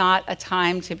 this is not a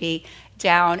time to be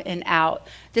down and out.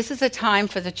 This is a time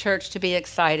for the church to be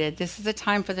excited. This is a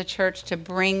time for the church to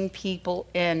bring people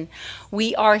in.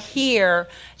 We are here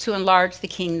to enlarge the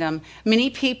kingdom. Many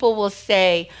people will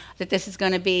say that this is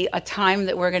going to be a time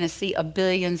that we're going to see 1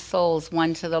 billion souls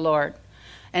won to the Lord.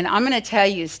 And I'm going to tell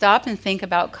you, stop and think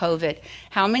about COVID.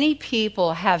 How many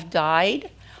people have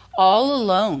died all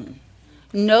alone?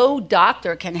 No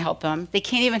doctor can help them. They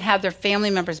can't even have their family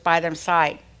members by their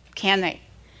side, can they?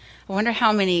 I wonder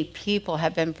how many people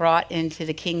have been brought into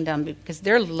the kingdom because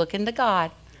they're looking to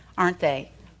God, aren't they?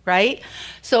 Right?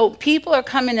 So people are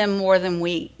coming in more than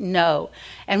we know.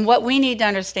 And what we need to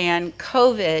understand,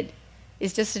 COVID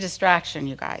is just a distraction,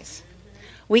 you guys.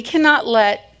 We cannot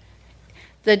let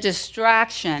the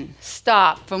distraction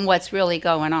stop from what's really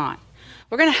going on.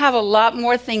 We're going to have a lot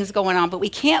more things going on, but we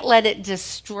can't let it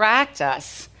distract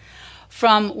us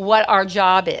from what our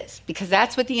job is, because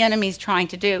that's what the enemy's trying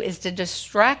to do, is to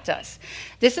distract us.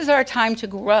 This is our time to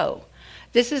grow.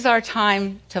 This is our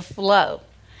time to flow.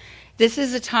 This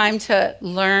is a time to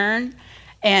learn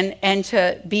and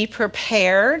to be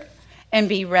prepared and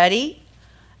be ready,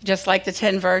 just like the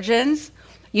 10 virgins.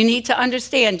 You need to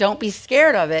understand, don't be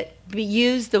scared of it, but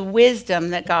use the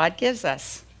wisdom that God gives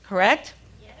us, correct?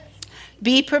 Yes.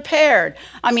 Be prepared.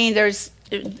 I mean, there's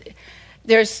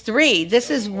 3. This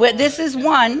is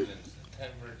one.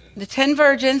 The 10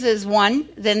 virgins is one.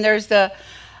 Then there's the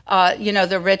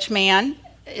rich man,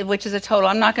 which is a total.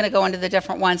 I'm not going to go into the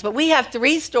different ones, but we have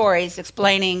 3 stories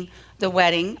explaining the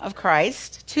wedding of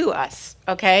Christ to us,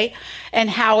 okay, and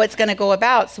how it's going to go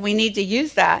about. So we need to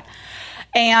use that.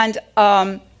 And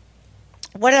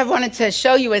what I wanted to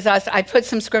show you is I put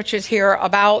some scriptures here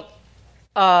about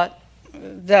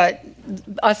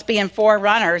us being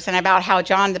forerunners and about how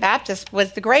John the Baptist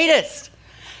was the greatest.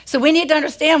 So we need to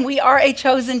understand we are a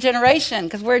chosen generation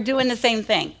because we're doing the same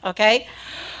thing, okay?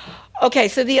 Okay,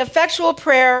 so the effectual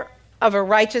prayer of a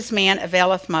righteous man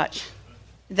availeth much.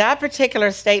 That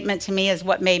particular statement to me is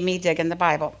what made me dig in the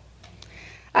Bible.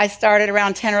 I started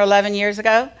around 10 or 11 years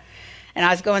ago, and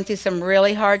I was going through some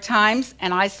really hard times,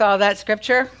 and I saw that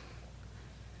scripture.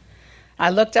 I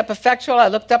looked up effectual, I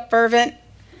looked up fervent,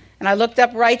 and I looked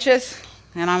up righteous,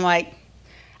 and I'm like,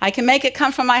 I can make it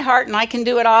come from my heart, and I can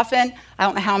do it often. I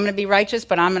don't know how I'm going to be righteous,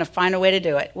 but I'm going to find a way to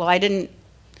do it. Well,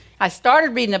 I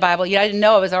started reading the Bible, yet I didn't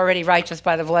know I was already righteous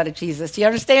by the blood of Jesus. Do you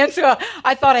understand? So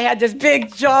I thought I had this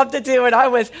big job to do, and I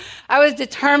was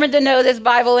determined to know this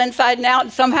Bible inside and out,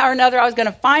 and somehow or another I was going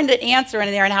to find an answer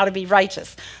in there on how to be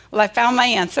righteous. Well, I found my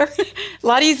answer. A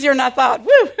lot easier than I thought.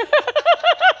 Woo!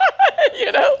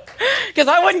 Because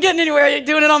I wasn't getting anywhere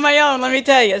doing it on my own, let me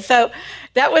tell you. So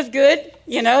that was good.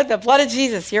 The blood of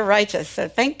Jesus, you're righteous. So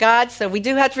thank God. So we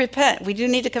do have to repent. We do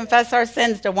need to confess our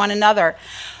sins to one another.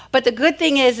 But the good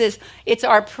thing is it's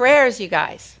our prayers, you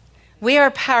guys. We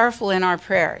are powerful in our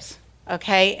prayers,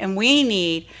 okay? And we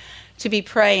need to be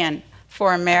praying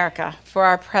for America, for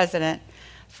our president,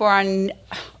 for our,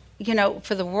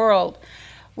 for the world.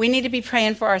 We need to be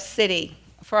praying for our city,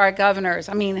 for our governors.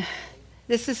 I mean,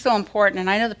 this is so important, and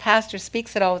I know the pastor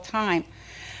speaks it all the time.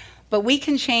 But we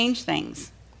can change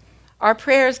things. Our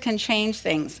prayers can change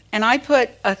things. And I put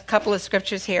a couple of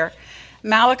scriptures here.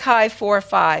 Malachi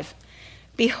 4:5.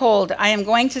 Behold, I am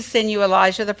going to send you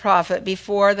Elijah the prophet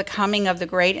before the coming of the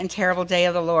great and terrible day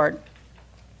of the Lord.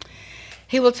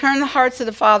 He will turn the hearts of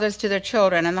the fathers to their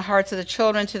children and the hearts of the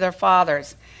children to their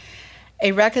fathers,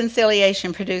 a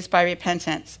reconciliation produced by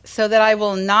repentance, so that I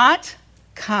will not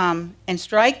come and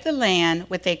strike the land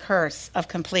with a curse of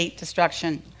complete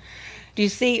destruction. Do you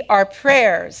see, our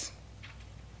prayers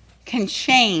can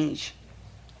change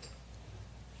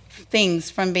things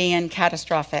from being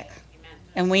catastrophic.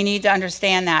 And we need to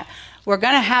understand that. We're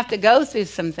going to have to go through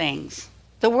some things.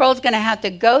 The world's going to have to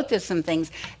go through some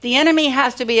things. The enemy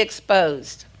has to be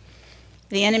exposed.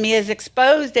 The enemy is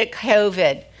exposed at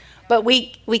COVID. But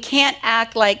we can't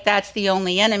act like that's the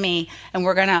only enemy and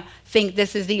we're going to think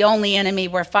this is the only enemy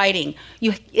we're fighting.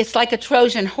 It's like a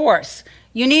Trojan horse.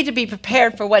 You need to be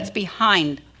prepared for what's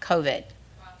behind COVID.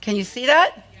 Can you see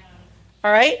that? Yeah.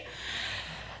 All right.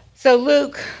 So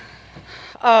Luke,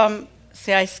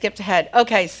 I skipped ahead.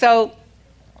 Okay, so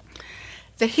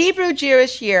the Hebrew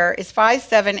Jewish year is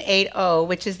 5780,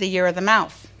 which is the year of the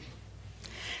mouth.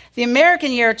 The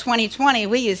American year 2020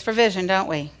 we use for vision, don't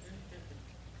we?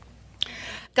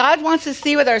 God wants to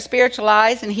see with our spiritual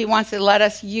eyes, and he wants to let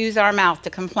us use our mouth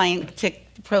to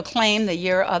proclaim the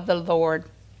year of the Lord.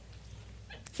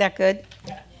 Is that good?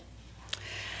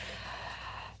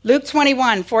 Luke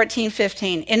 21, 14,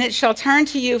 15. And it shall turn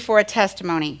to you for a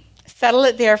testimony. Settle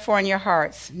it therefore in your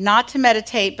hearts, not to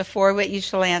meditate before what you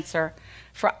shall answer.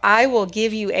 For I will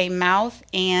give you a mouth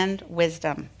and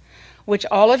wisdom, which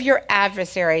all of your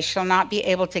adversaries shall not be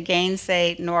able to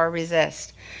gainsay nor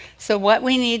resist. So what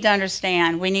we need to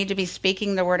understand, we need to be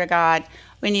speaking the word of God.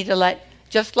 We need to let,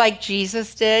 just like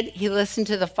Jesus did, he listened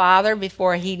to the Father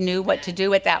before he knew what to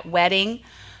do at that wedding.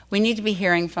 We need to be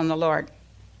hearing from the Lord.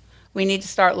 We need to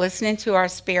start listening to our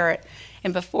spirit.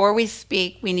 And before we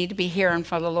speak, we need to be hearing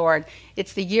from the Lord.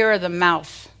 It's the year of the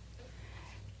mouth.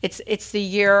 It's the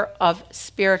year of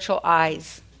spiritual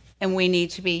eyes, and we need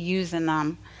to be using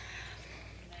them.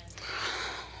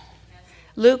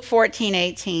 Luke 14,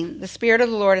 18. The Spirit of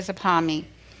the Lord is upon me,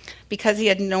 because he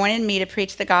had anointed me to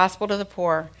preach the gospel to the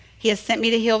poor. He has sent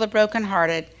me to heal the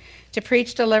brokenhearted, to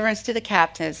preach deliverance to the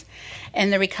captives,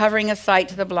 and the recovering of sight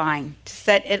to the blind, to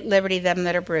set at liberty them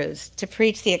that are bruised, to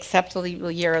preach the acceptable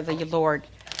year of the Lord.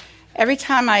 Every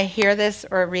time I hear this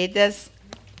or read this,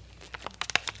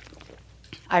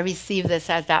 I receive this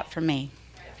as that for me.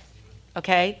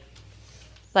 Okay?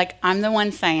 Like I'm the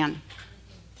one saying,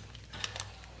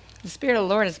 the Spirit of the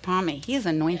Lord is upon me. He has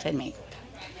anointed me.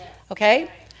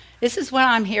 Okay? This is what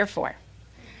I'm here for.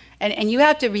 And you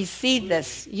have to receive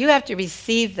this. You have to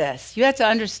receive this. You have to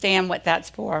understand what that's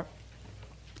for.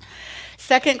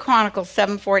 2 Chronicles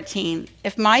 7:14.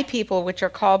 If my people, which are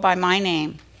called by my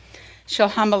name, shall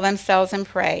humble themselves and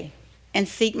pray, and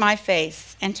seek my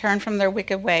face, and turn from their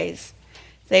wicked ways,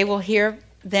 they will hear,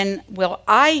 then will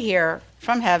I hear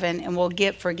from heaven, and will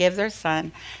forgive their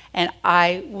sin, and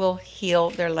I will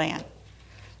heal their land.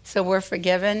 So we're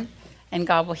forgiven, and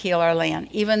God will heal our land.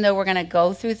 Even though we're going to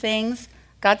go through things,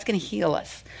 God's going to heal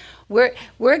us. We're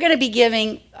going to be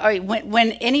giving,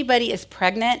 when anybody is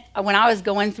pregnant, when I was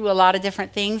going through a lot of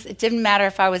different things, it didn't matter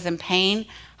if I was in pain.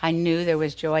 I knew there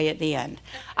was joy at the end.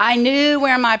 I knew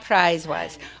where my prize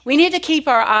was. We need to keep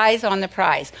our eyes on the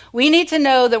prize. We need to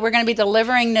know that we're going to be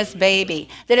delivering this baby,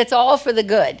 that it's all for the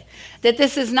good, that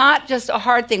this is not just a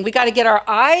hard thing. We got to get our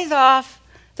eyes off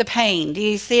the pain. Do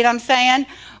you see what I'm saying?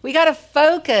 We got to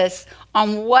focus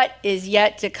on what is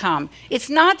yet to come. It's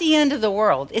not the end of the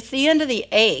world. It's the end of the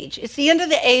age. It's the end of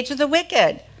the age of the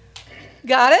wicked.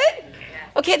 Got it?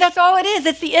 Okay, that's all it is.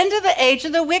 It's the end of the age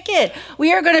of the wicked.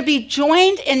 We are going to be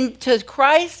joined into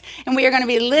Christ, and we are going to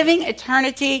be living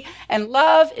eternity and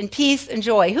love and peace and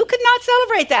joy. Who could not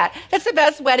celebrate that? That's the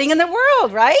best wedding in the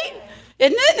world, right?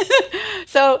 Isn't it?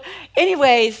 So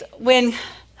anyways, when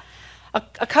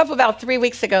about 3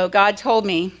 weeks ago, God told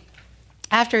me,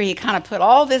 after he kind of put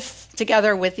all this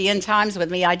together with the end times with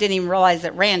me, I didn't even realize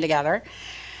it ran together.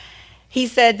 He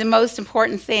said the most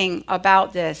important thing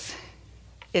about this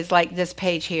is like this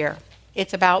page here.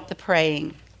 It's about the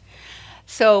praying.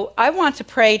 So I want to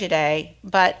pray today,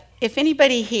 but if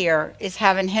anybody here is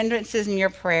having hindrances in your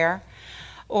prayer,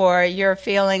 or you're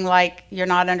feeling like you're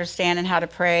not understanding how to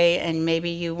pray and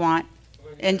maybe you want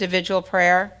individual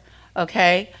prayer,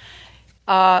 okay,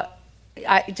 I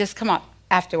just come up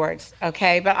afterwards,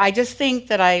 okay? But I just think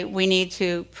that we need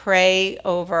to pray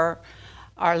over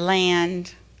our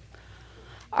land,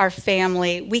 our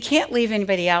family. We can't leave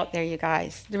anybody out there, you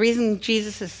guys. The reason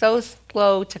Jesus is so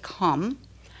slow to come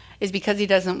is because he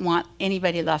doesn't want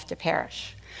anybody left to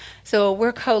perish. So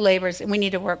we're co-laborers, and we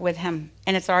need to work with him,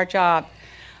 and it's our job.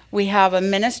 We have a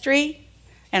ministry,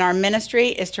 and our ministry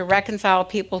is to reconcile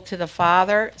people to the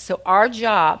Father. So our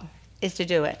job is to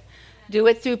do it. Do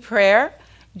it through prayer.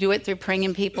 Do it through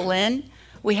bringing people in.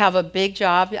 We have a big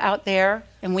job out there,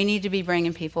 and we need to be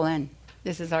bringing people in.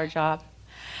 This is our job.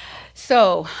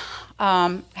 So,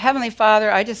 Heavenly Father,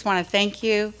 I just want to thank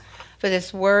you for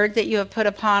this word that you have put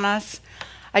upon us.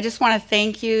 I just want to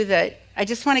thank you I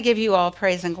just want to give you all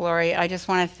praise and glory. I just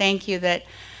want to thank you that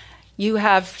you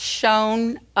have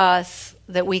shown us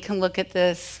that we can look at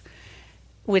this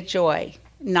with joy,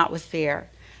 not with fear.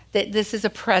 That this is a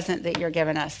present that you're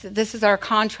giving us. That this is our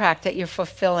contract that you're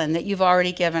fulfilling, that you've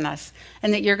already given us,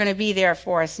 and that you're going to be there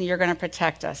for us and you're going to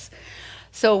protect us.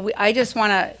 So I just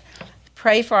want to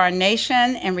pray for our nation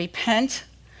and repent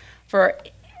for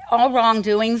all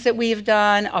wrongdoings that we've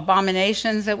done,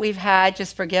 abominations that we've had.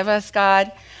 Just forgive us, God.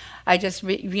 I just,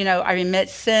 I remit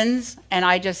sins, and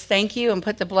I just thank you and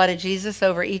put the blood of Jesus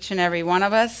over each and every one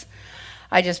of us.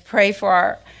 I just pray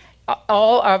for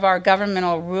all of our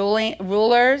governmental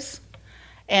rulers,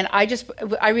 and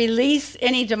I release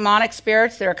any demonic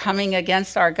spirits that are coming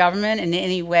against our government in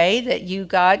any way, that you,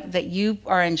 God, that you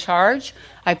are in charge.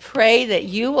 I pray that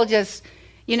you will just,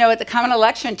 at the coming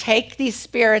election, take these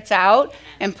spirits out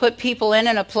and put people in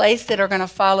a place that are going to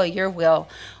follow your will.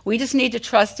 We just need to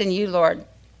trust in you, Lord.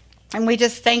 And we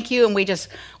just thank you, and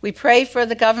we pray for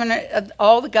the governor,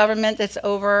 all the government that's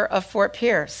over of Fort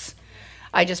Pierce.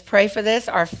 I just pray for this,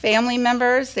 our family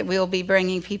members, that we will be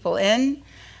bringing people in.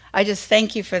 I just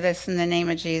thank you for this in the name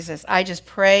of Jesus. I just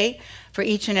pray for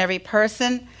each and every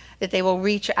person that they will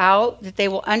reach out, that they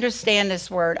will understand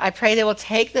this word. I pray they will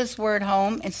take this word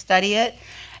home and study it,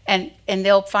 and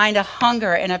they'll find a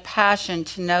hunger and a passion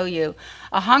to know you,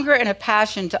 a hunger and a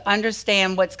passion to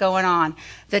understand what's going on,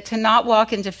 that to not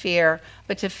walk into fear,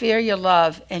 but to fear your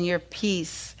love and your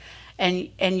peace and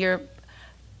your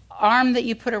arm that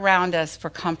you put around us for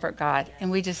comfort, God.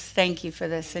 And we just thank you for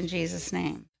this in Jesus'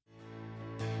 name.